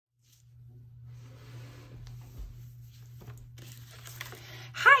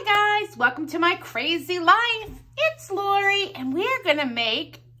guys, welcome to my crazy life. It's Lori and we're gonna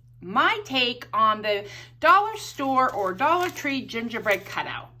make my take on the dollar store or Dollar Tree gingerbread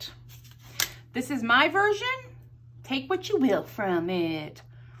cutout. This is my version. Take what you will from it.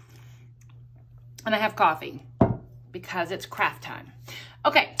 And I have coffee because it's craft time.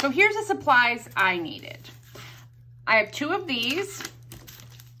 Okay, so here's the supplies I needed. I have 2 of these,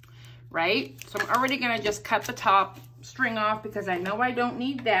 right? So I'm already gonna just cut the top string off because I know I don't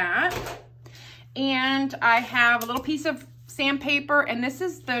need that. And I have a little piece of sandpaper, and this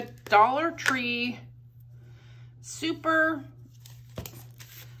is the Dollar Tree super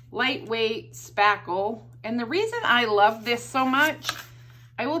lightweight spackle. And the reason I love this so much,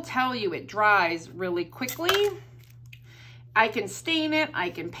 I will tell you, it dries really quickly. I can stain it, I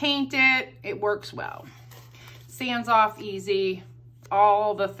can paint it, it works well. Sands off easy,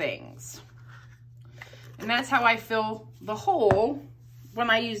 all the things. And that's how I fill the hole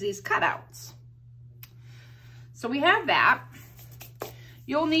when I use these cutouts. So we have that.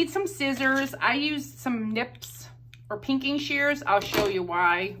 You'll need some scissors. I used some nips or pinking shears. I'll show you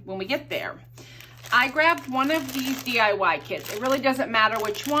why when we get there. I grabbed one of these DIY kits. It really doesn't matter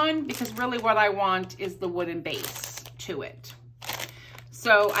which one because really what I want is the wooden base to it.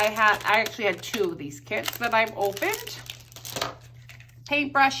 So I actually had 2 of these kits that I've opened.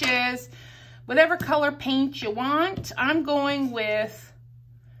 Paintbrushes, whatever color paint you want. I'm going with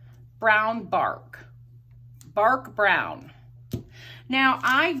brown bark brown. Now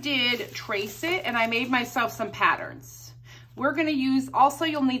I did trace it and I made myself some patterns. We're gonna use, also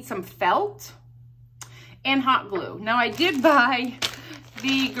you'll need some felt and hot glue. Now I did buy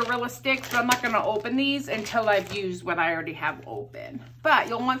the Gorilla sticks, but I'm not gonna open these until I've used what I already have open. But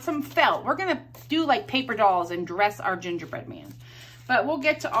you'll want some felt. We're gonna do like paper dolls and dress our gingerbread man. But we'll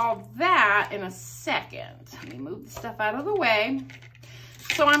get to all that in a second. Let me move the stuff out of the way.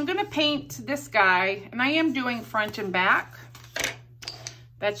 So I'm gonna paint this guy, and I am doing front and back.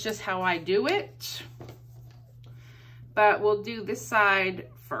 That's just how I do it. But we'll do this side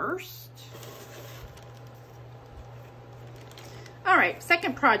first. All right,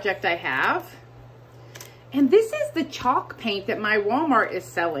 second project I have. And this is the chalk paint that my Walmart is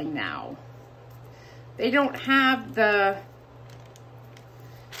selling now. They don't have the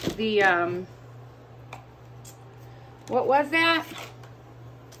what was that?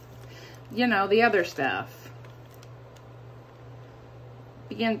 You know, the other stuff.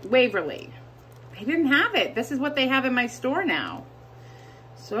 Waverly. They didn't have it. This is what they have in my store now.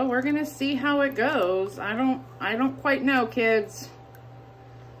 So we're gonna see how it goes. I don't quite know, kids.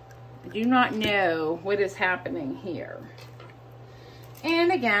 I do not know what is happening here.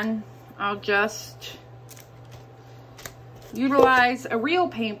 And again, I'll just utilize a real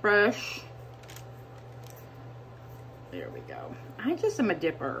paintbrush. There we go. I just am a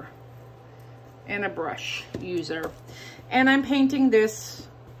dipper and a brush user. And I'm painting this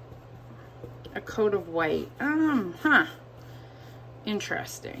a coat of white.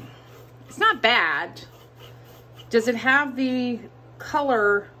 Interesting. It's not bad. Does it have the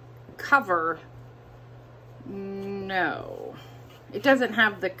color cover? No. It doesn't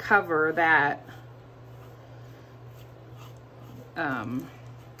have the cover that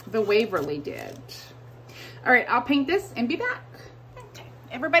the Waverly did. All right, I'll paint this and be back. Okay.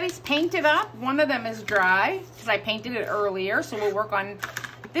 Everybody's painted up. One of them is dry because I painted it earlier, so we'll work on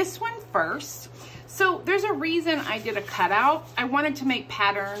this one first. So there's a reason I did a cutout. I wanted to make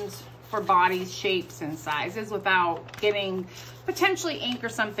patterns for bodies, shapes, and sizes without getting potentially ink or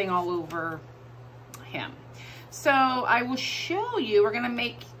something all over him. So I will show you, we're gonna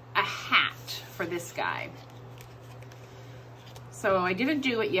make a hat for this guy. So I didn't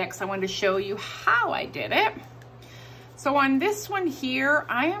do it yet because I wanted to show you how I did it. So on this one here,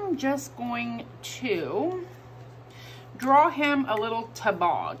 I am just going to draw him a little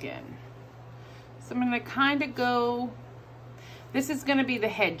toboggan. So I'm gonna kind of go, this is gonna be the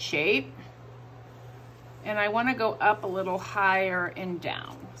head shape. And I wanna go up a little higher and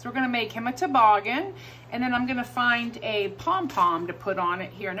down. So we're gonna make him a toboggan, and then I'm gonna find a pom-pom to put on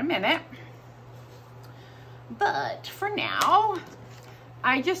it here in a minute. But for now,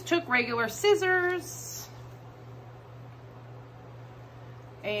 I just took regular scissors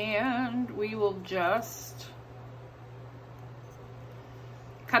and we will just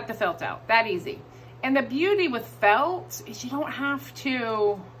cut the felt out. That easy. And the beauty with felt is you don't have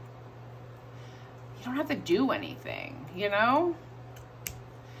to do anything, you know?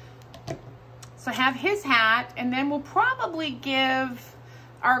 So I have his hat, and then we'll probably give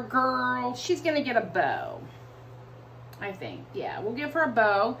our girl, she's gonna get a bow, I think. Yeah, we'll give her a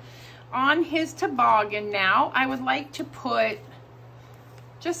bow. On his toboggan now, I would like to put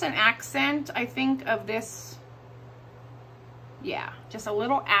just an accent, I think, of this. Yeah, just a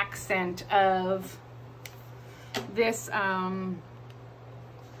little accent of this,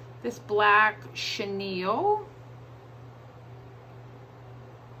 this black chenille,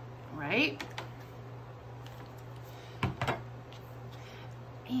 right?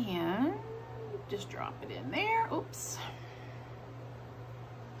 And just drop it in there. Oops.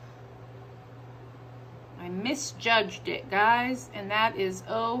 I misjudged it, guys, and that is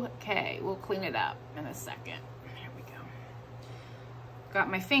okay. We'll clean it up in a second. Here we go. Got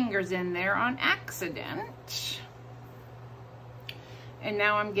my fingers in there on accident. And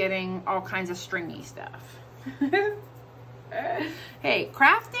now I'm getting all kinds of stringy stuff. Hey,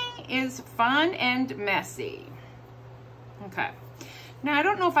 crafting is fun and messy. Okay. Now, I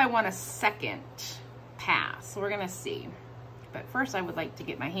don't know if I want a second pass, so we're gonna see. But first, I would like to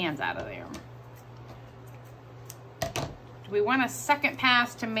get my hands out of there. Do we want a second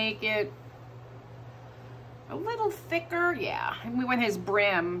pass to make it a little thicker? Yeah, and we want his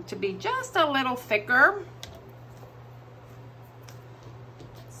brim to be just a little thicker.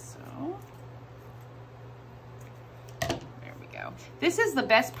 This is the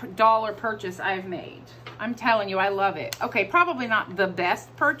best dollar purchase I've made. I'm telling you, I love it. Okay, probably not the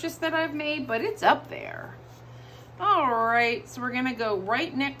best purchase that I've made, but it's up there. All right, so we're gonna go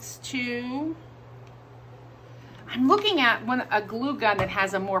right next to, I'm looking at a glue gun that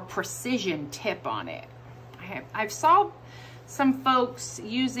has a more precision tip on it. I've saw some folks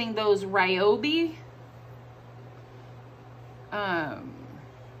using those Ryobi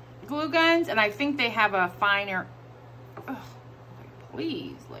glue guns, and I think they have a finer,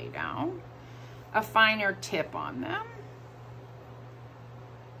 please lay down, a finer tip on them.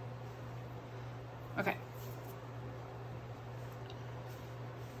 Okay.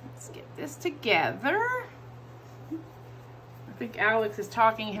 Let's get this together. I think Alex is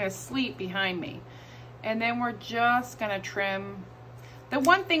talking in his sleep behind me. And then we're just gonna trim. The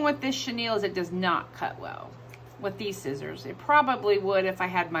one thing with this chenille is it does not cut well with these scissors. It probably would if I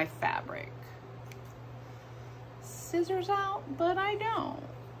had my fabric scissors out, but I don't.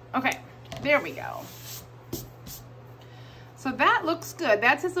 Okay, there we go. So that looks good.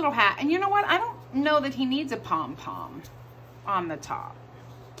 That's his little hat. And you know what? I don't know that he needs a pom-pom on the top.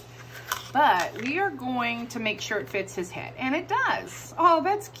 But we are going to make sure it fits his head. And it does. Oh,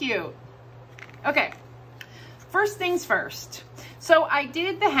 that's cute. Okay, first things first. So I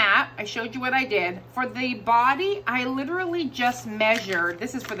did the hat. I showed you what I did. For the body, I literally just measured.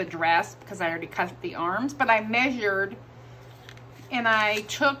 This is for the dress because I already cut the arms. But I measured and I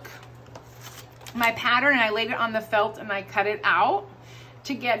took my pattern and I laid it on the felt and I cut it out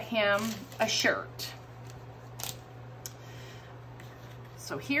to get him a shirt.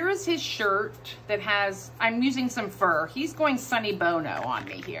 So here is his shirt that has, I'm using some fur. He's going Sonny Bono on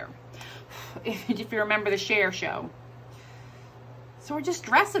me here. If you remember the Cher show. So we're just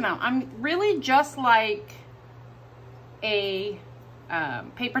dressing him. I'm really just like a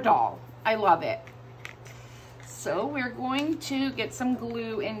paper doll. I love it. So we're going to get some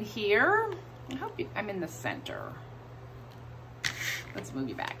glue in here. I hope I'm in the center. Let's move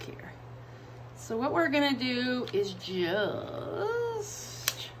you back here. So what we're gonna do is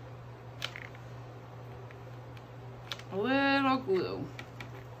just a little glue.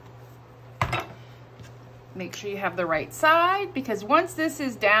 Make sure you have the right side, because once this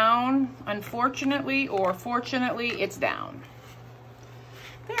is down, unfortunately or fortunately, it's down.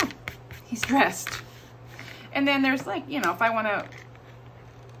 There, he's dressed. And then there's like, you know, if I want to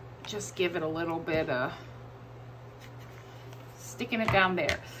just give it a little bit of sticking it down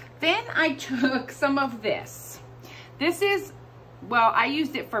there. Then I took some of this. This is, well, I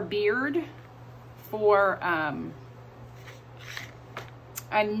used it for beard for a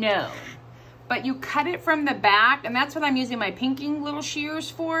gnome. But you cut it from the back, and that's what I'm using my pinking little shears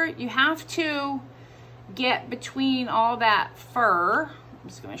for. You have to get between all that fur. I'm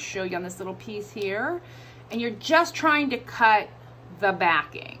just going to show you on this little piece here. And you're just trying to cut the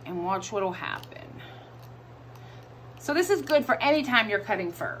backing, and watch what will happen. So this is good for any time you're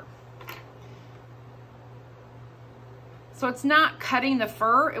cutting fur. So it's not cutting the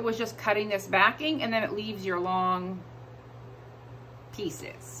fur, it was just cutting this backing, and then it leaves your long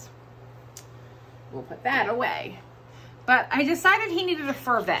pieces. We'll put that away. But I decided he needed a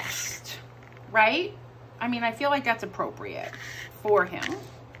fur vest, right? I mean, I feel like that's appropriate for him.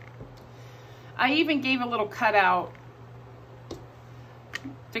 I even gave a little cutout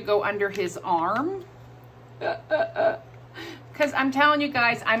to go under his arm. Because I'm telling you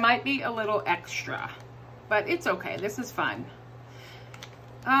guys, I might be a little extra. But it's okay. This is fun.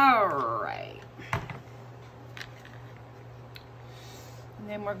 All right. And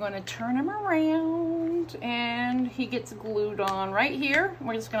then we're going to turn him around and he gets glued on right here.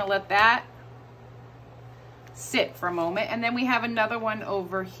 We're just going to let that sit for a moment. And then we have another one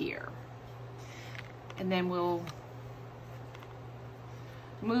over here. And then we'll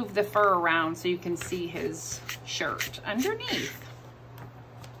move the fur around so you can see his shirt underneath.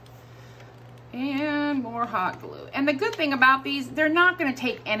 And more hot glue. And the good thing about these, they're not going to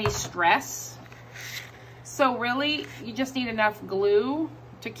take any stress. So really, you just need enough glue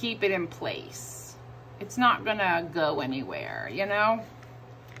to keep it in place. It's not going to go anywhere, you know?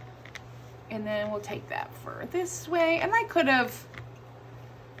 And then we'll take that fur this way. And I could have,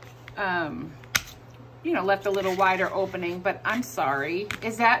 you know, left a little wider opening, but I'm sorry.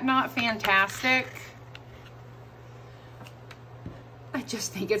 Is that not fantastic? I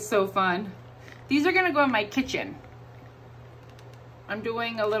just think it's so fun. These are gonna go in my kitchen. I'm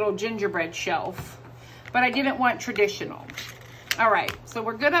doing a little gingerbread shelf, but I didn't want traditional. All right, so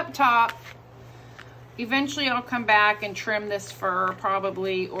we're good up top. Eventually I'll come back and trim this fur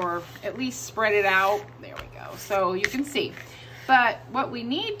probably, or at least spread it out. There we go, so you can see. But what we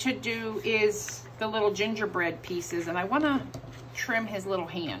need to do is the little gingerbread pieces, and I wanna trim his little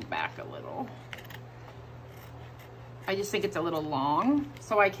hand back a little. I just think it's a little long,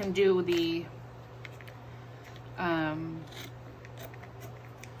 so I can do the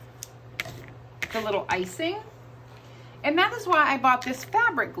little icing. And that is why I bought this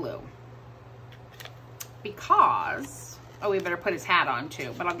fabric glue. Because, oh, we better put his hat on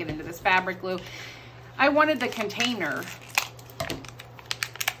too, but I'll get into this fabric glue. I wanted the container.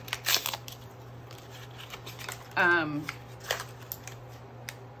 Ow.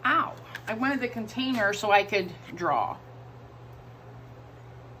 I wanted the container so I could draw.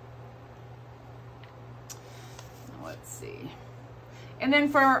 Let's see. And then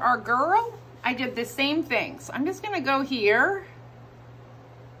for our girl, I did the same thing. So I'm just gonna go here.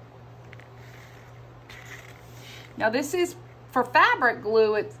 Now this is for fabric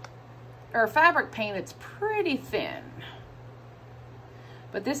glue, or fabric paint, it's pretty thin.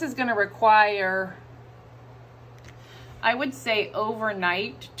 But this is gonna require, I would say,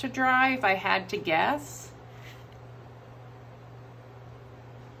 overnight to dry if I had to guess.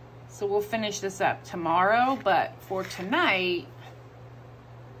 So we'll finish this up tomorrow, but for tonight,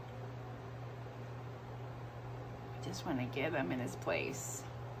 I just want to get him in his place.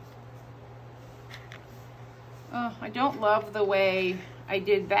 Oh, I don't love the way I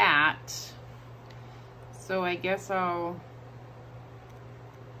did that. So I guess I'll...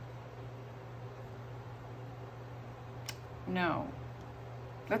 No.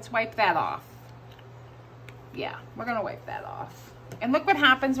 Let's wipe that off. Yeah, we're gonna wipe that off. And look what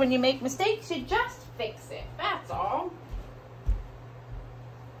happens when you make mistakes. You just fix it. That's all.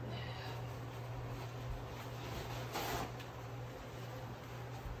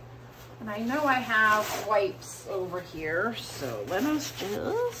 And I know I have wipes over here, so let us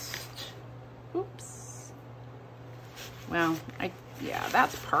just, oops. Well, yeah,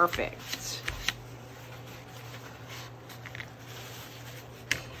 that's perfect.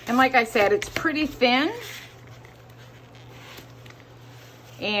 And like I said, it's pretty thin.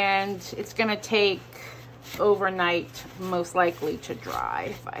 And it's gonna take overnight, most likely, to dry,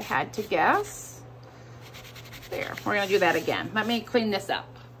 if I had to guess. There, we're gonna do that again. Let me clean this up.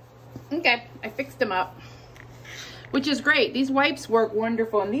 Okay, I fixed them up, which is great. These wipes work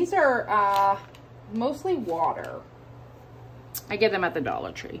wonderful, and these are mostly water. I get them at the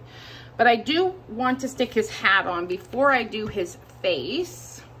Dollar Tree. But I do want to stick his hat on before I do his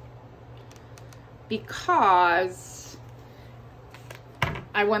face, because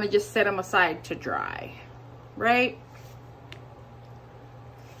I want to just set him aside to dry, right?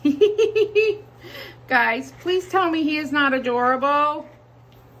 Guys, please tell me he is not adorable.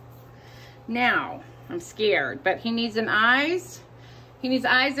 Now, I'm scared, but he needs an eyes. He needs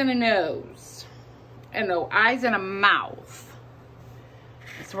eyes and a nose. And no, eyes and a mouth.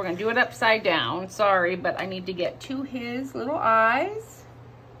 So we're gonna do it upside down. Sorry, but I need to get to his little eyes.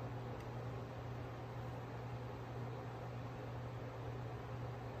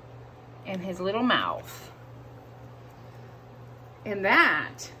 And his little mouth. And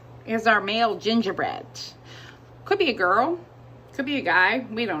that is our male gingerbread. Could be a girl, could be a guy,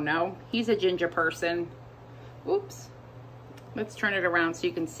 we don't know. He's a ginger person. Oops. Let's turn it around so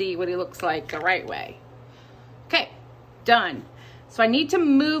you can see what he looks like the right way. Okay, done. So I need to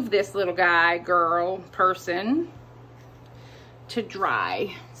move this little guy, girl, person to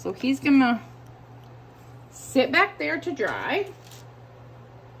dry. So he's gonna sit back there to dry.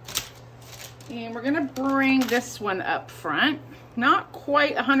 And we're gonna bring this one up front. Not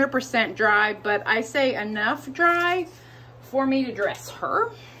quite 100% dry, but I say enough dry for me to dress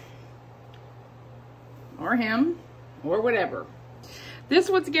her or him or whatever. This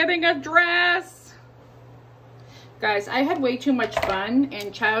one's getting a dress. Guys, I had way too much fun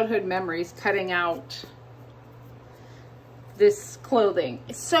and childhood memories cutting out this clothing.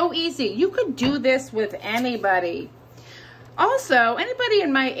 It's so easy. You could do this with anybody. Also, anybody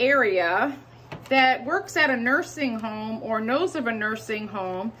in my area that works at a nursing home or knows of a nursing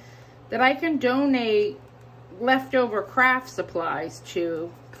home that I can donate leftover craft supplies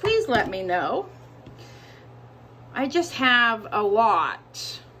to, please let me know. I just have a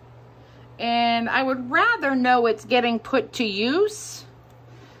lot, and I would rather know it's getting put to use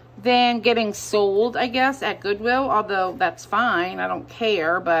than getting sold, I guess, at Goodwill, although that's fine, I don't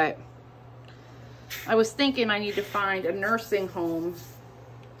care. But I was thinking I need to find a nursing home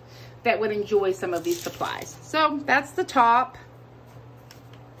that would enjoy some of these supplies. So that's the top.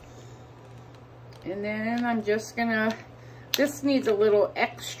 And then I'm just gonna, this needs a little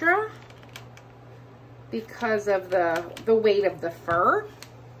extra because of the weight of the fur.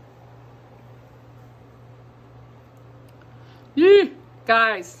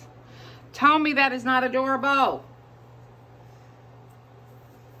 Guys, tell me that is not adorable.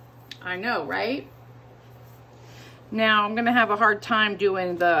 I know, right? Now I'm gonna have a hard time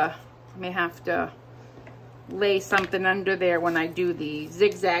doing the, I may have to lay something under there when I do the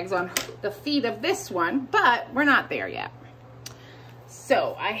zigzags on the feet of this one, but we're not there yet.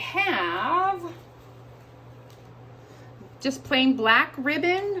 So I have just plain black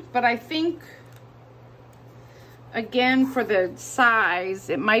ribbon, but I think, again, for the size,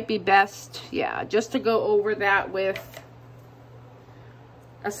 it might be best, yeah, just to go over that with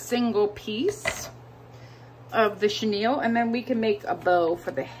a single piece of the chenille, and then we can make a bow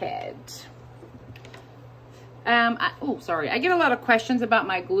for the head. Oh, sorry. I get a lot of questions about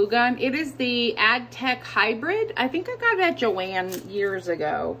my glue gun. It is the AdTech Hybrid. I think I got it at Joann years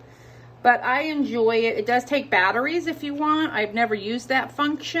ago, but I enjoy it. It does take batteries if you want. I've never used that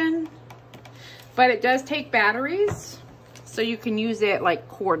function, but it does take batteries, so you can use it like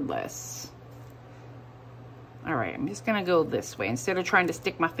cordless. All right, I'm just gonna go this way instead of trying to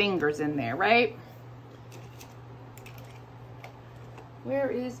stick my fingers in there, right? Where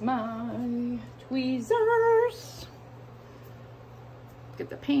is my tweezers? Get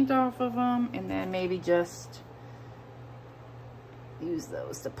the paint off of them, and then maybe just use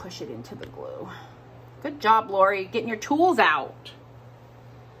those to push it into the glue. Good job, Lori, getting your tools out.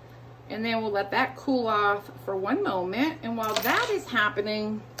 And then we'll let that cool off for one moment. And while that is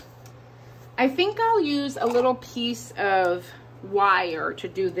happening, I think I'll use a little piece of wire to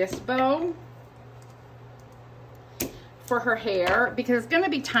do this bow for her hair, because it's gonna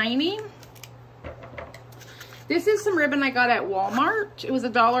be tiny. This is some ribbon I got at Walmart. It was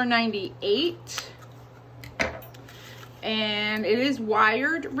 $1.98. And it is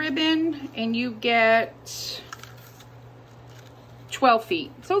wired ribbon, and you get 12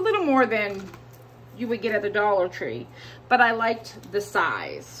 feet. So a little more than you would get at the Dollar Tree, but I liked the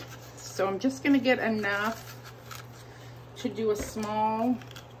size. So I'm just gonna get enough to do a small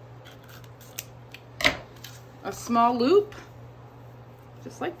loop,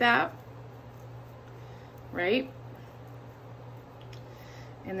 just like that, right?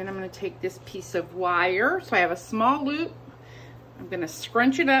 And then I'm going to take this piece of wire. So I have a small loop. I'm going to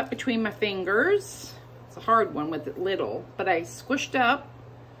scrunch it up between my fingers. It's a hard one with it little, but I squished up.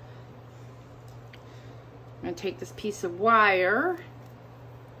 I'm going to take this piece of wire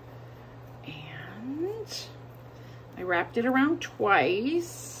and I wrapped it around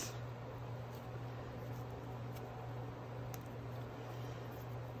twice.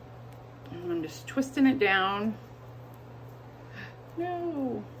 I'm just twisting it down.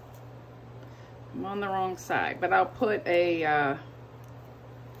 No, I'm on the wrong side, but I'll put a, I'll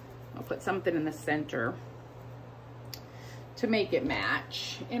put something in the center to make it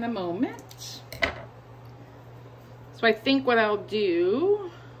match in a moment. So I think what I'll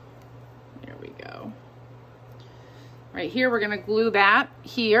do, there we go. Right here, we're gonna glue that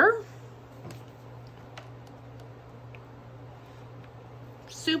here.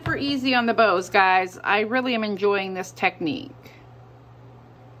 Super easy on the bows, guys. I really am enjoying this technique.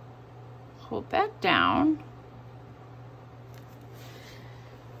 Hold that down.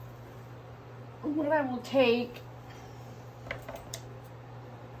 What I will take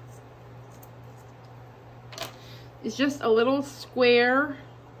is just a little square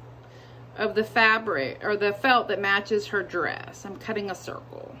of the fabric or the felt that matches her dress. I'm cutting a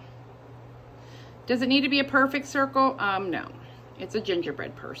circle. Does it need to be a perfect circle? No. It's a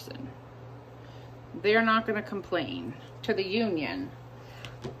gingerbread person. They're not going to complain to the union,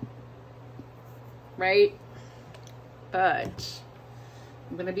 right? but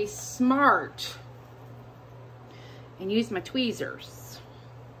I'm gonna be smart and use my tweezers.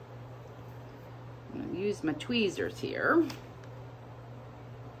 I'm gonna use my tweezers here.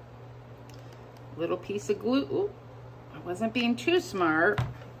 Little piece of glue. Ooh, I wasn't being too smart.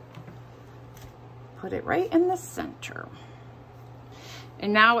 Put it right in the center.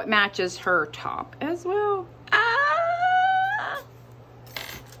 And now it matches her top as well. Ah!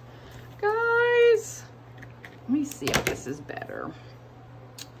 Guys, let me see if this is better.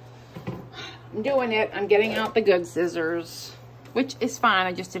 I'm doing it. I'm getting out the good scissors, which is fine.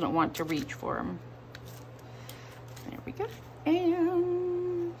 I just didn't want to reach for them. There we go.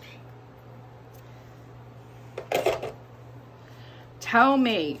 And tell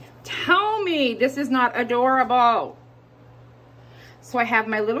me this is not adorable. So I have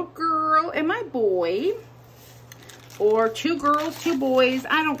my little girl and my boy, or 2 girls, 2 boys.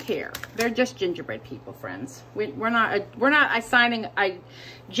 I don't care. They're just gingerbread people, friends. We're not assigning a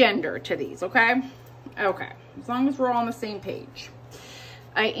gender to these, okay? Okay, as long as we're all on the same page.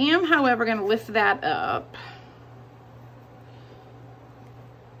 I am, however, going to lift that up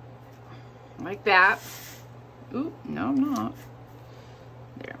like that. Ooh, no, I'm not.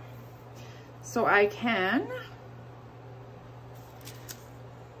 There. So I can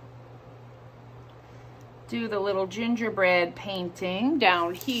do the little gingerbread painting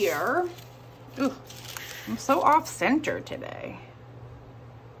down here. Ooh, I'm so off center today.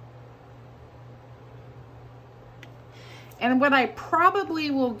 And what I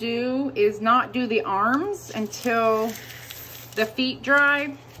probably will do is not do the arms until the feet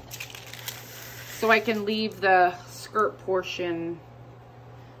dry, so I can leave the skirt portion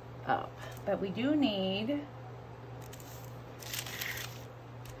up. But we do need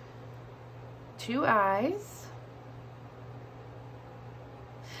 2 eyes.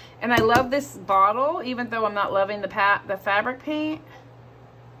 And I love this bottle, even though I'm not loving the fabric paint.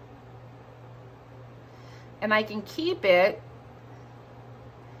 And I can keep it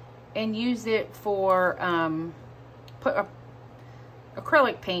and use it for, put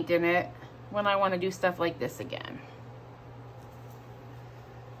acrylic paint in it when I want to do stuff like this again.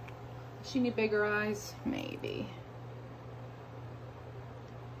 Does she need bigger eyes? Maybe.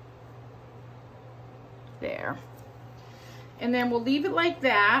 There. And then we'll leave it like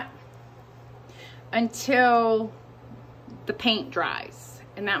that until the paint dries.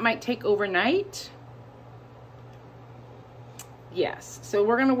 And that might take overnight. Yes. So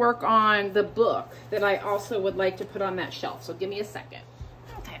we're going to work on the book that I also would like to put on that shelf. So give me a second.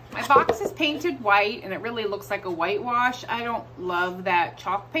 Okay. My box is painted white and it really looks like a whitewash. I don't love that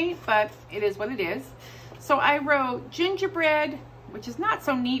chalk paint, but it is what it is. So I wrote gingerbread, which is not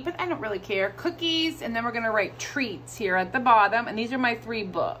so neat, but I don't really care. Cookies, and then we're gonna write treats here at the bottom, and these are my 3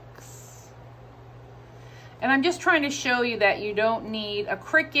 books. And I'm just trying to show you that you don't need a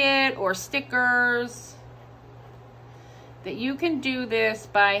Cricut or stickers, that you can do this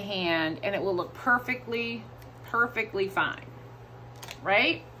by hand and it will look perfectly fine,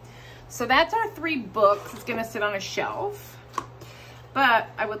 right? So that's our 3 books. It's gonna sit on a shelf, but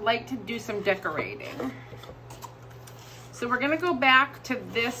I would like to do some decorating. So we're gonna go back to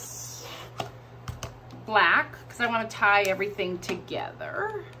this black because I want to tie everything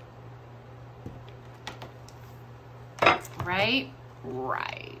together. Right?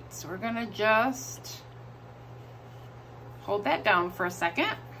 So we're gonna just hold that down for a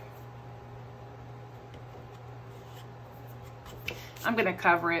second. I'm gonna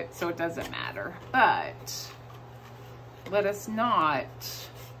cover it so it doesn't matter, but let us not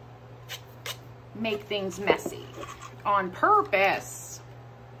make things messy on purpose.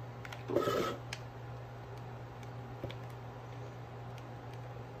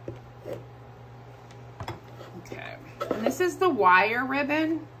 Okay, and this is the wire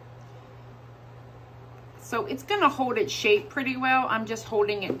ribbon. So it's gonna hold its shape pretty well. I'm just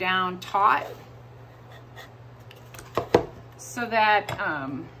holding it down taut so that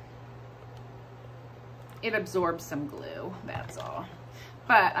it absorbs some glue, that's all.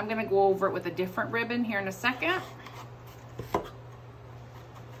 But I'm gonna go over it with a different ribbon here in a second.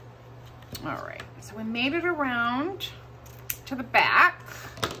 All right, so we made it around to the back.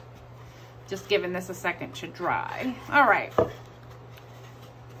 Just giving this a second to dry. All right.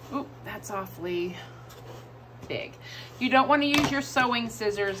 Oop, that's awfully big. You don't want to use your sewing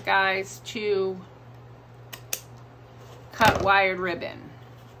scissors, guys, to cut wired ribbon.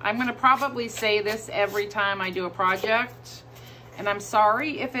 I'm going to probably say this every time I do a project, and I'm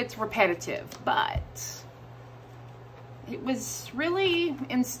sorry if it's repetitive, but it was really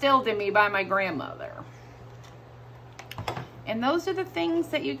instilled in me by my grandmother. And those are the things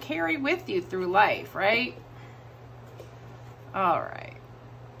that you carry with you through life, right? All right.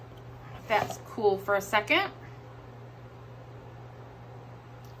 That's cool for a second.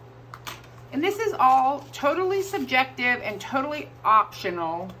 And this is all totally subjective and totally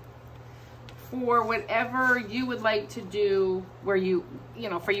optional for whatever you would like to do where you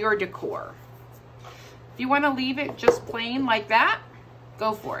know, for your decor. If you want to leave it just plain like that,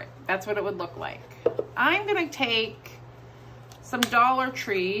 go for it. That's what it would look like. I'm going to take some Dollar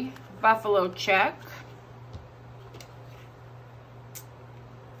Tree buffalo check.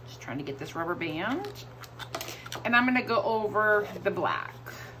 Just trying to get this rubber band. And I'm going to go over the black.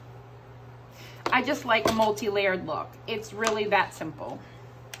 I just like a multi-layered look. It's really that simple.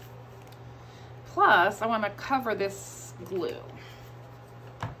 Plus, I want to cover this glue.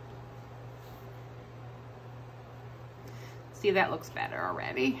 See, that looks better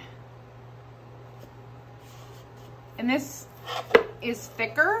already. And this is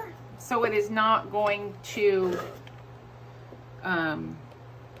thicker, so it is not going to, the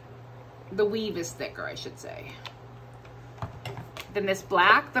weave is thicker, I should say, than this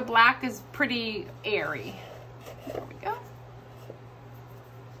black. The black is pretty airy. There we go.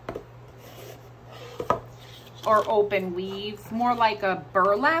 Or open weave, more like a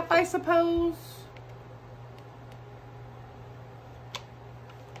burlap, I suppose.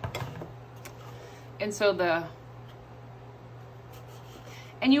 And so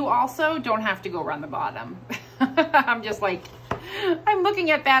and you also don't have to go around the bottom. I'm just like, I'm looking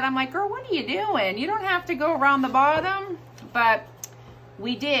at that, I'm like, girl, what are you doing? You don't have to go around the bottom, but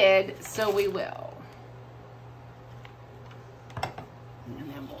we did, so we will. And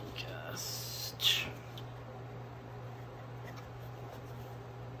then we'll just...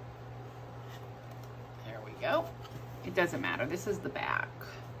 There we go. It doesn't matter, this is the back.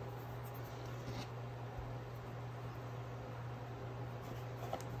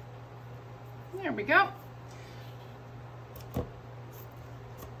 There we go.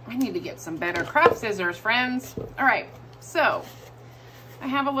 I need to get some better craft scissors, friends. All right, so I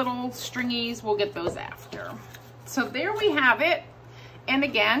have a little stringies. We'll get those after. So there we have it. And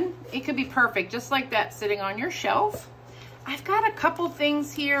again, it could be perfect, just like that, sitting on your shelf. I've got a couple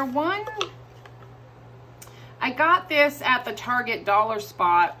things here. One, I got this at the Target dollar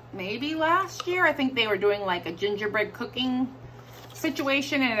spot maybe last year. I think they were doing like a gingerbread cooking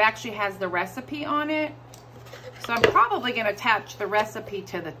situation, and it actually has the recipe on it. So I'm probably going to attach the recipe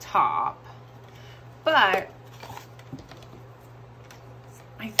to the top. But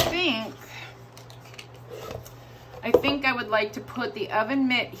I think I would like to put the oven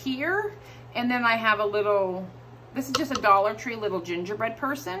mitt here, and then I have a little, this is just a Dollar Tree little gingerbread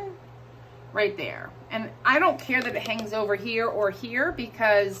person right there. And I don't care that it hangs over here or here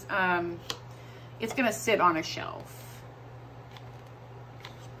because it's going to sit on a shelf.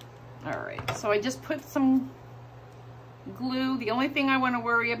 All right, so I just put some glue. The only thing I want to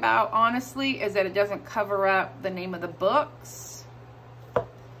worry about, honestly, is that it doesn't cover up the name of the books,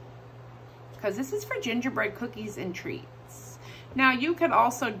 because this is for gingerbread cookies and treats. Now, you could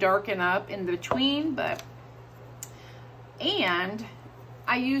also darken up in between, but, and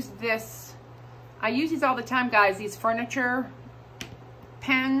I use this, I use these all the time, guys, these furniture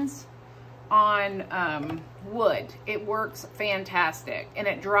pens on wood. It works fantastic, and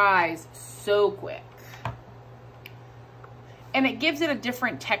it dries so quick, and it gives it a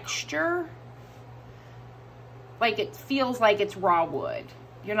different texture. Like, it feels like it's raw wood.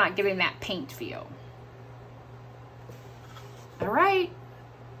 You're not getting that paint feel. All right,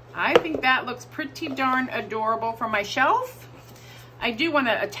 I think that looks pretty darn adorable for my shelf. I do want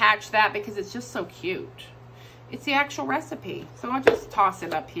to attach that because it's just so cute. It's the actual recipe. So I'll just toss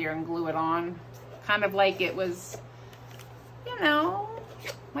it up here and glue it on. Kind of like it was, you know,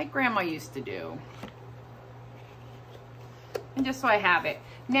 like Grandma used to do. And just so I have it.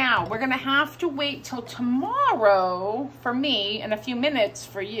 Now, we're going to have to wait till tomorrow for me and a few minutes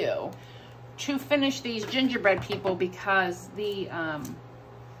for you to finish these gingerbread people, because the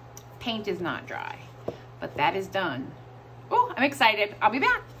paint is not dry. But that is done. Oh, I'm excited. I'll be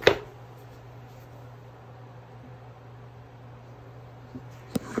back.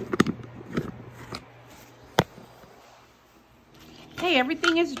 Okay,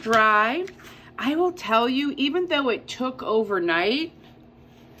 everything is dry. I will tell you, even though it took overnight,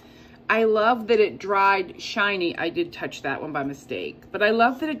 I love that it dried shiny. I did touch that one by mistake, but I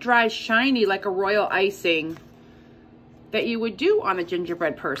love that it dries shiny like a royal icing that you would do on a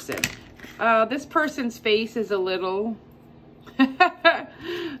gingerbread person. This person's face is a little,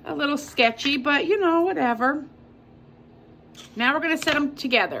 a little sketchy, but you know, whatever. Now we're gonna set them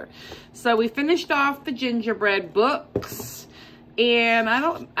together. So we finished off the gingerbread books. And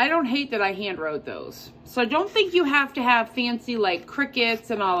I don't hate that I hand wrote those. So don't think you have to have fancy like crickets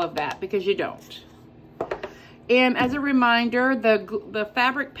and all of that, because you don't. And as a reminder, the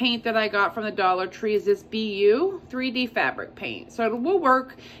fabric paint that I got from the Dollar Tree is this BU 3D fabric paint. So it will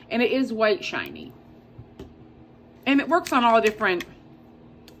work, and it is white shiny. And it works on all different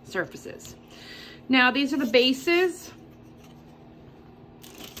surfaces. Now these are the bases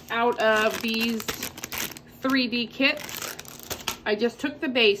out of these 3D kits. I just took the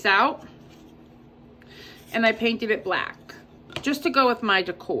base out and I painted it black just to go with my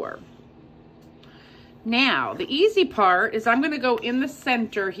decor. Now, the easy part is I'm going to go in the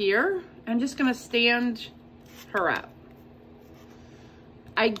center here. I'm just going to stand her up.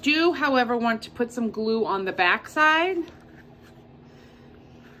 I do, however, want to put some glue on the back side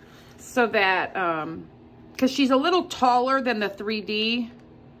so that, because she's a little taller than the 3D,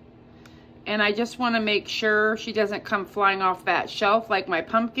 and I just want to make sure she doesn't come flying off that shelf like my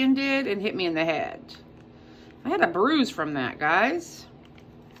pumpkin did and hit me in the head. I had a bruise from that, guys.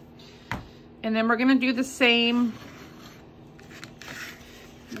 And then we're going to do the same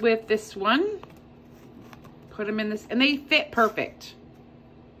with this one. Put them in this, and they fit perfect.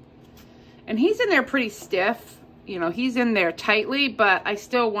 And he's in there pretty stiff. You know, he's in there tightly, but I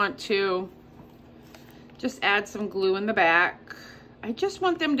still want to just add some glue in the back. I just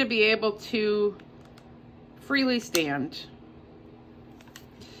want them to be able to freely stand.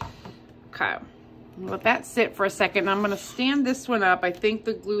 Okay. Let that sit for a second. I'm going to stand this one up. I think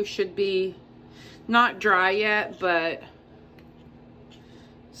the glue should be not dry yet, but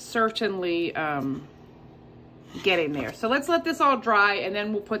certainly getting there. So let's let this all dry, and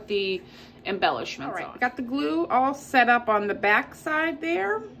then we'll put the embellishments on. Got the glue all set up on the back side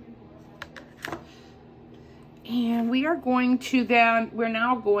there. And we are going to then, we're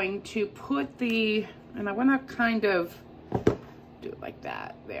now going to put the, and I want to kind of do it like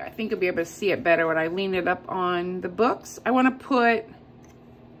that there. I think you'll be able to see it better when I lean it up on the books. I want to put,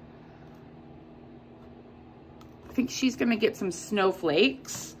 I think she's going to get some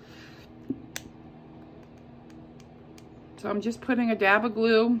snowflakes. So I'm just putting a dab of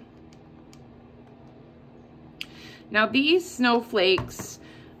glue. Now these snowflakes,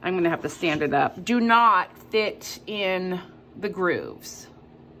 I'm going to have to stand it up, do not fit in the grooves.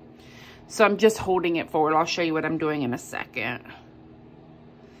 So I'm just holding it forward. I'll show you what I'm doing in a second.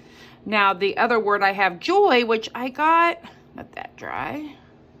 Now the other word I have, joy, which I got, let that dry.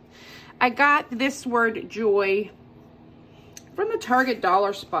 I got this word joy from the Target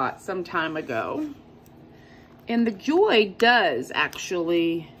dollar spot some time ago. And the joy does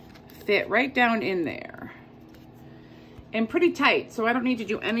actually fit right down in there. And pretty tight, so I don't need to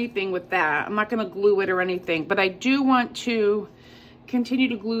do anything with that. I'm not gonna glue it or anything, but I do want to continue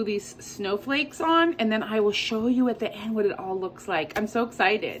to glue these snowflakes on, and then I will show you at the end what it all looks like. I'm so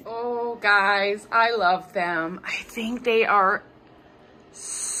excited. Oh, guys, I love them. I think they are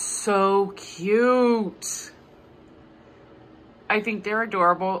so cute. I think they're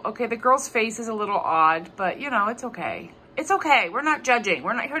adorable. Okay, the girl's face is a little odd, but you know, it's okay. It's okay, we're not judging.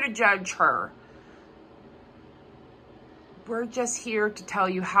 We're not here to judge her. We're just here to tell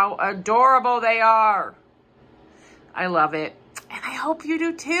you how adorable they are. I love it. And I hope you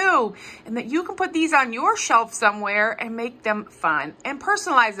do too. And that you can put these on your shelf somewhere and make them fun and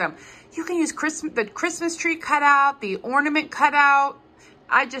personalize them. You can use the Christmas tree cutout, the ornament cutout.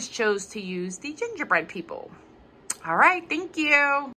 I just chose to use the gingerbread people. All right, thank you.